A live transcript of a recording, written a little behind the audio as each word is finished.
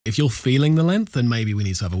if you're feeling the length, then maybe we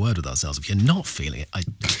need to have a word with ourselves. If you're not feeling it,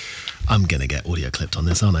 I'm going to get audio clipped on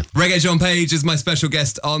this, aren't I? Regé-Jean Page is my special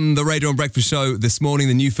guest on the Radio and Breakfast Show this morning.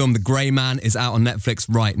 The new film, The Grey Man, is out on Netflix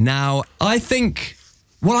right now. I think...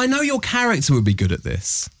 Well, I know your character would be good at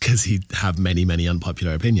this. Because he'd have many, many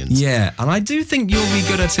unpopular opinions. Yeah, and I do think you'll be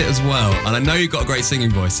good at it as well. And I know you've got a great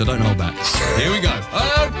singing voice, so don't hold back. Here we go.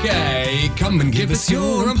 Okay, come and give us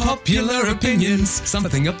your unpopular opinions.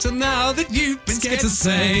 Something up till now that you've been scared to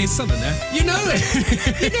say. Something there. You know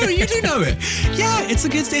it. You do know it. Yeah, it's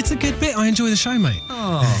a good bit. I enjoy the show, mate.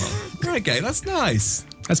 Oh, okay, that's nice.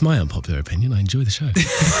 That's my unpopular opinion. I enjoy the show.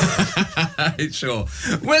 Sure.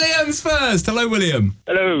 William's first. Hello, William.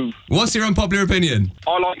 Hello. What's your unpopular opinion?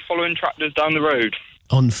 I like following tractors down the road.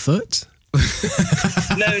 On foot? No,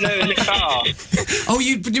 in the car. Oh,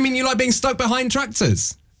 you mean you like being stuck behind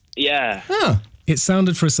tractors? Yeah. Huh. It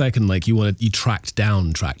sounded for a second like you tracked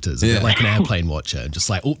down tractors, a bit like an airplane watcher, just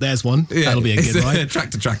like, oh, there's one. Yeah, that'll be a good ride.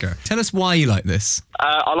 Tractor tracker. Tell us why you like this.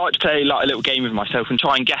 I like to play like a little game with myself and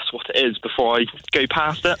try and guess what it is before I go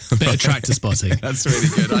past it. Bit of tractor spotting. That's really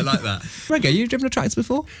good. I like that. Regé, you've driven a tractor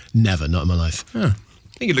before? Never, not in my life. Huh.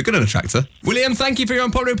 I think you look good on a tractor. William, thank you for your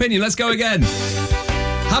unpopular opinion. Let's go again.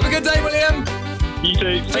 Have a good day, William. You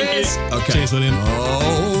too. Cheers. Thank you. Okay. Cheers, William.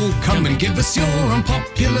 Oh, come and give us your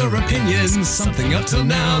unpopular opinions. Something up till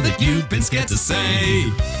now that you've been scared to say.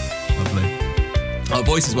 Lovely. Our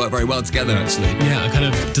voices work very well together, actually. Yeah, I kind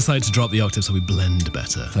of decided to drop the octave so we blend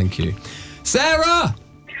better. Thank you. Sarah!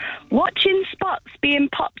 Watching spots being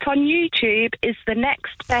popped on YouTube is the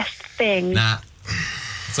next best thing. Nah.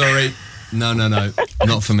 Sorry. No.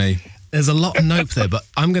 Not for me. There's a lot of nope there, but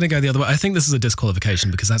I'm going to go the other way. I think this is a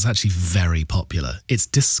disqualification because that's actually very popular. It's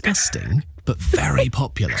disgusting, but very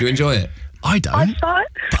popular. Do you enjoy it? I don't, but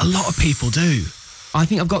a lot of people do. I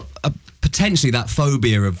think I've got potentially that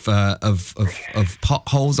phobia of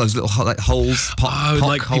potholes, those little holes, holes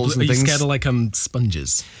like holes people, and things. Are you scared of like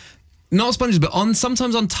sponges? Not sponges, but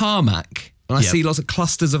sometimes on tarmac. And I see lots of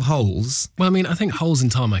clusters of holes. Well, I mean, I think holes in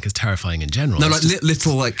tarmac is terrifying in general. No, like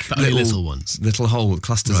little ones. Little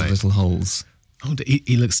clusters of little holes. Oh,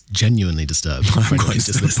 he looks genuinely disturbed. I'm quite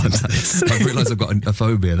just listening to this. I've realised I've got a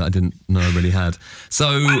phobia that I didn't know I really had.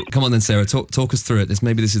 So, come on then, Sarah, talk us through it.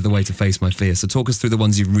 Maybe this is the way to face my fear. So talk us through the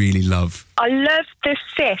ones you really love. I love the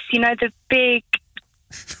sis, the big...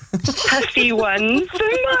 pussy ones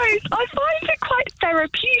the most. I find it quite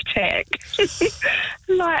therapeutic.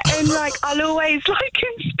 I'll always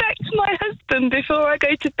inspect my husband before I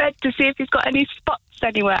go to bed to see if he's got any spots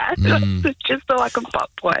anywhere, just so I can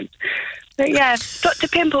pop one. But yeah, Dr.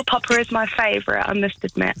 Pimple Popper is my favourite, I must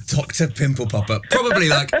admit. Dr. Pimple Popper. Probably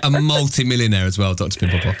like a multi-millionaire as well, Dr.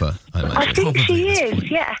 Pimple Popper, I imagine. I think she is,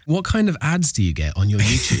 yeah. What kind of ads do you get on your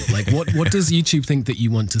YouTube? Like, what does YouTube think that you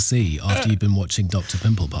want to see after you've been watching Dr.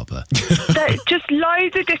 Pimple Popper? So just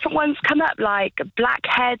loads of different ones come up, like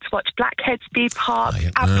blackheads, watch blackheads be popped,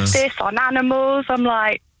 this on animals. I'm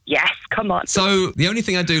like, yes, come on. So the only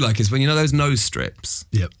thing I do like is when those nose strips.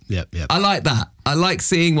 Yep. I like that. I like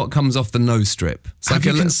seeing what comes off the nose strip. Have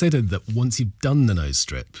you considered that once you've done the nose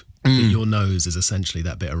strip, that your nose is essentially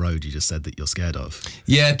that bit of road you just said that you're scared of?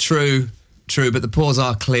 Yeah, true. But the pores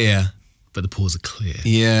are clear. But the pores are clear.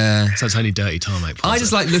 Yeah. So it's only dirty tarmac. I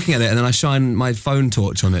just like looking at it and then I shine my phone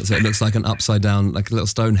torch on it so it looks like an upside down, like a little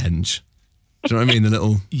Stonehenge. Do you know what I mean? The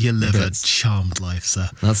little... You live a charmed life, sir.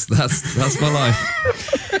 That's my life.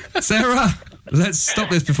 Sarah, let's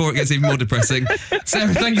stop this before it gets even more depressing.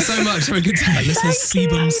 Sarah, thank you so much. Have a good day. A little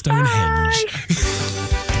sebum Stonehenge.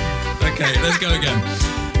 Okay, let's go again.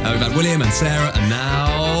 We've had William and Sarah, and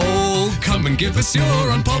now come and give us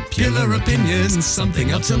your unpopular opinions.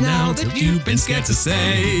 Something up till now that you've been scared to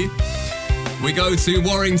say. We go to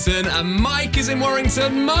Warrington, and Mike is in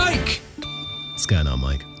Warrington. Mike! What's going on,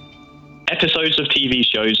 Mike? Episodes of TV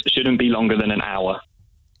shows shouldn't be longer than an hour.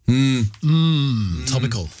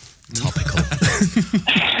 Topical.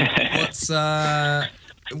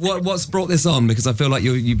 What's brought this on? Because I feel like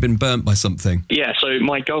you've been burnt by something. Yeah, so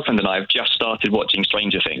my girlfriend and I have just started watching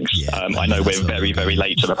Stranger Things. Yeah, I know we're very, very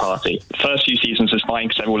late to the party. The first few seasons is fine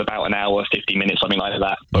because they're all about an hour, 50 minutes, something like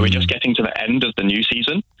that. But we're just getting to the end of the new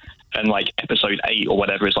season. And episode 8 or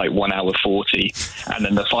whatever is 1 hour 40. And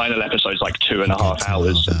then the final episode is 2.5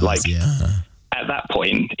 hours. At that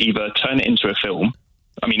point, either turn it into a film.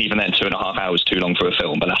 I mean, even then, 2.5 hours too long for a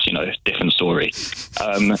film, but that's, different story.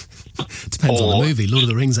 Depends on the movie. Lord of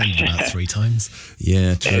the Rings ended about 3 times.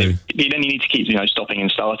 Yeah, true. Then you need to keep, stopping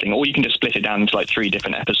and starting. Or you can just split it down into 3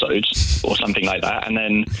 different episodes or something like that. And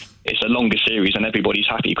then it's a longer series and everybody's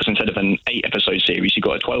happy because instead of an 8-episode series, you've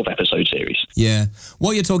got a 12-episode series. Yeah.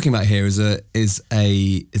 What you're talking about here is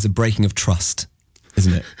a breaking of trust.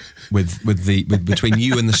 isn't it? With between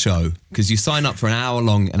you and the show, because you sign up for an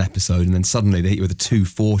hour-long an episode, and then suddenly they hit you with a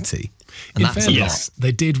 240. And In that's fairness,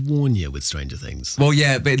 they did warn you with Stranger Things. Well,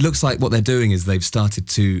 yeah, but it looks like what they're doing is they've started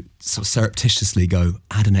to sort of surreptitiously go,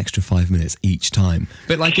 add an extra 5 minutes each time.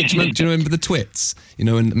 But like, do you remember the Twits? You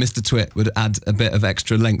know, and Mr. Twit would add a bit of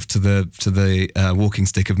extra length to the walking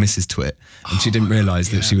stick of Mrs. Twit, and she didn't realise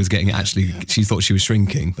that she was getting she thought she was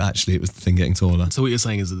shrinking, but actually it was the thing getting taller. So what you're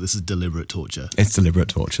saying is that this is deliberate torture? It's deliberate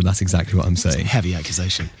torture. That's exactly what I'm saying. Heavy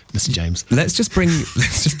accusation, Mr. James. Let's just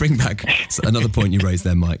bring back another point you raised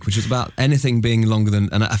there, Mike, which is about anything being longer than,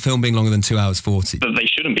 and a film being longer than 2 hours 40. But they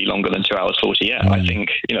shouldn't be longer than 2 hours 40. Yeah, I think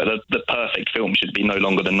the perfect film should be no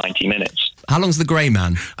longer than 90 minutes. How long's The Grey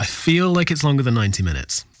Man? I feel like it's longer than 90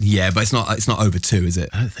 minutes. Yeah, but it's not over 2, is it?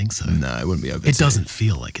 I don't think so. No, it wouldn't be over 2. It doesn't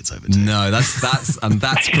feel like it's over 2. No, that's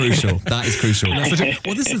crucial. That is crucial.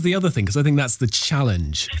 Well, this is the other thing, because I think that's the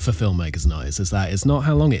challenge for filmmakers now, is that it's not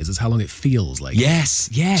how long it is, it's how long it feels like. Yes.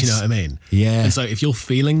 Do you know what I mean? Yeah. And so if you're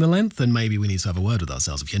feeling the length, then maybe we need to have a word with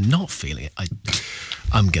ourselves. If you're not feeling it,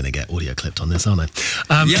 I'm going to get audio clipped on this, aren't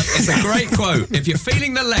I? Yep, it's a great quote. If you're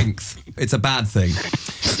feeling the length, it's a bad thing.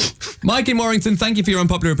 Mike in Warrington, thank you for your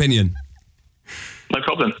unpopular opinion. No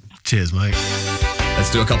problem. Cheers, mate.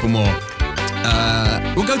 Let's do a couple more.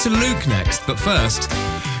 We'll go to Luke next, but first,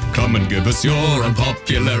 Come and give us your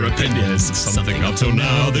unpopular opinions. Something up till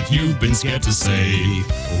now that you've been scared to say.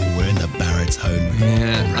 Oh, we're in the baritone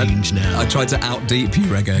range now. I tried to out-deep you,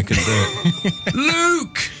 Reggae. I couldn't do it.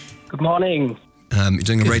 Luke! Good morning. You're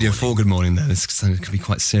doing a Radio 4 good morning there. This could be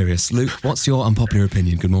quite serious. Luke, what's your unpopular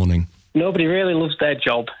opinion? Good morning. Nobody really loves their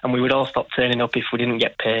job, and we would all stop turning up if we didn't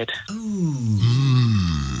get paid.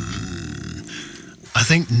 I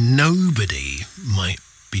think nobody might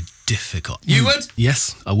be difficult. You would?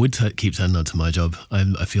 Yes, I would keep turning up to my job.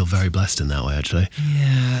 I feel very blessed in that way, actually.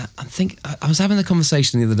 Yeah, I was having a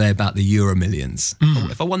conversation the other day about the Euro Millions.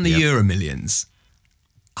 If I won the Euro Millions,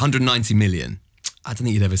 190 million, I don't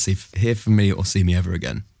think you'd ever hear from me or see me ever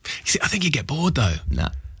again. You see, I think you'd get bored, though. Nah.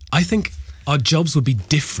 I think our jobs would be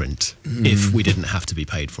different if we didn't have to be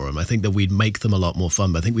paid for them. I think that we'd make them a lot more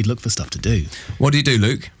fun, but I think we'd look for stuff to do. What do you do,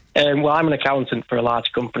 Luke? Well, I'm an accountant for a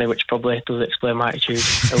large company, which probably does explain my attitude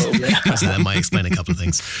a little bit. So that might explain a couple of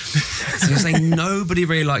things. So you're saying nobody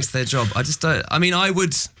really likes their job. I just don't. I mean, I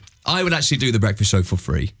would actually do the breakfast show for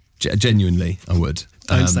free. Genuinely, I would.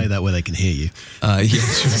 Don't say that where they can hear you. Yeah,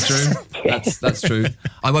 it's true. That's true.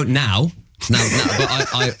 I won't now.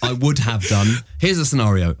 But I would have done. Here's the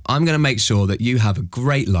scenario. I'm going to make sure that you have a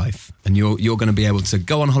great life, and you're going to be able to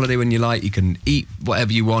go on holiday when you like. You can eat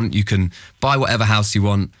whatever you want. You can buy whatever house you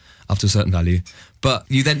want up to a certain value. But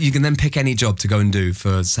you can then pick any job to go and do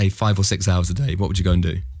for, say, 5 or 6 hours a day. What would you go and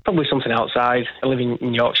do? Probably something outside. I live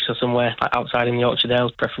in Yorkshire somewhere, like outside in the Yorkshire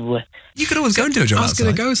Dales, preferably. You could always go and do a job outside. I was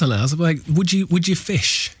going to go something. I was like, would you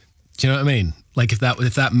fish? Do you know what I mean? Like if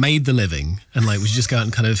that made the living, and like would you just go out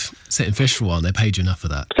and kind of sit and fish for a while and they paid you enough for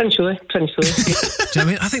that? Potentially. Do you know what I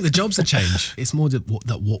mean? I think the jobs would change. It's more that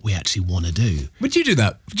what we actually want to do. Would you do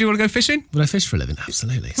that? Would you want to go fishing? Would I fish for a living?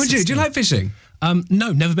 Absolutely. Would you? Do you like fishing?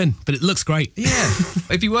 No, never been, but it looks great. Yeah.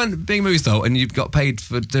 If you weren't being a movie star and you got paid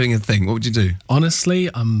for doing a thing, what would you do? Honestly,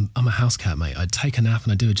 I'm a house cat, mate. I'd take a nap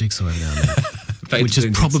and I'd do a jigsaw every now and then. Which is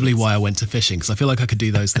probably why I went to fishing, because I feel like I could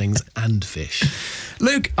do those things and fish.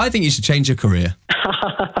 Luke, I think you should change your career.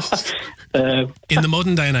 In the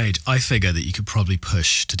modern day and age, I figure that you could probably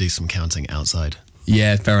push to do some counting outside.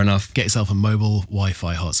 Yeah, fair enough. Get yourself a mobile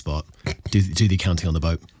Wi-Fi hotspot. Do the accounting on the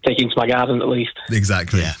boat. Take it into my garden at least.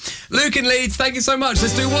 Exactly. Yeah. Luke in Leeds, thank you so much.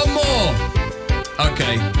 Let's do one more.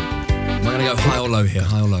 Okay. Am I going to go high or low here?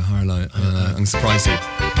 High or low? High or low? I'm going to surprise you.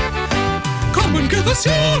 Come and give us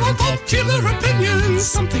your unpopular opinions.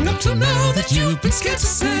 Something up till now that you've been scared to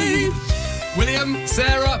say. William,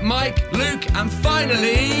 Sarah, Mike, Luke, and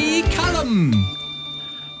finally, Callum.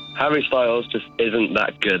 Harry Styles just isn't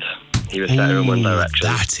that good. He was better in One Direction.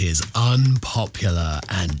 That is unpopular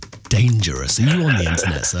and dangerous. Are you on the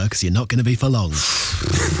internet, sir? Because you're not going to be for long.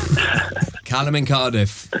 Callum in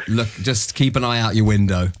Cardiff, look, just keep an eye out your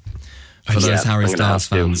window for those Harry Styles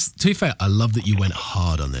fans. To be fair, I love that you went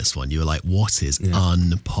hard on this one. You were like, what is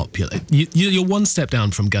unpopular? You're one step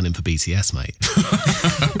down from gunning for BTS, mate.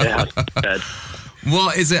 Yeah, dead.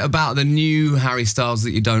 What is it about the new Harry Styles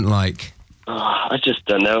that you don't like? I just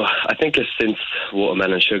don't know. I think it's since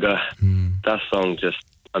Watermelon Sugar. That song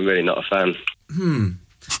I'm really not a fan.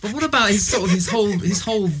 But what about his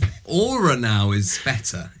whole aura now is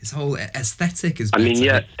better. His whole aesthetic is better. I mean,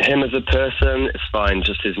 yeah, him as a person is fine.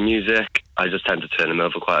 Just his music, I just tend to turn him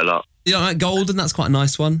over quite a lot. You know, like Golden, that's quite a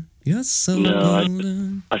nice one. Yes, so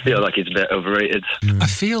golden. I feel like it's a bit overrated. I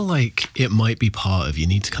feel like it might be part of, you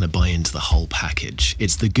need to kind of buy into the whole package.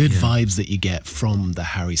 It's the good vibes that you get from the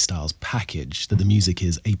Harry Styles package that the music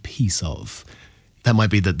is a piece of. That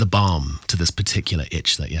might be the balm to this particular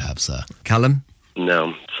itch that you have, sir. Callum?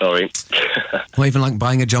 No, sorry. Or even like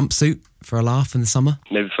buying a jumpsuit for a laugh in the summer?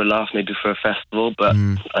 Maybe for a laugh, maybe for a festival, but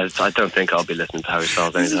I don't think I'll be listening to Harry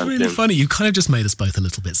Styles This is anytime really soon. funny. You kind of just made us both a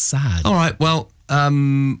little bit sad. All right, well,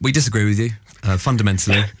 we disagree with you,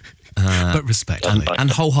 fundamentally. But respectfully.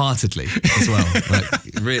 And wholeheartedly as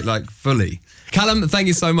well, like fully. Callum, thank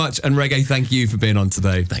you so much, and Regé, thank you for being on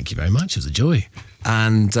today. Thank you very much. It was a joy.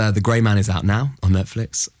 And The Grey Man is out now on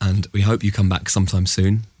Netflix, and we hope you come back sometime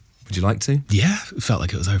soon. Would you like to? Yeah, it felt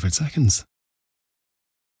like it was over in seconds.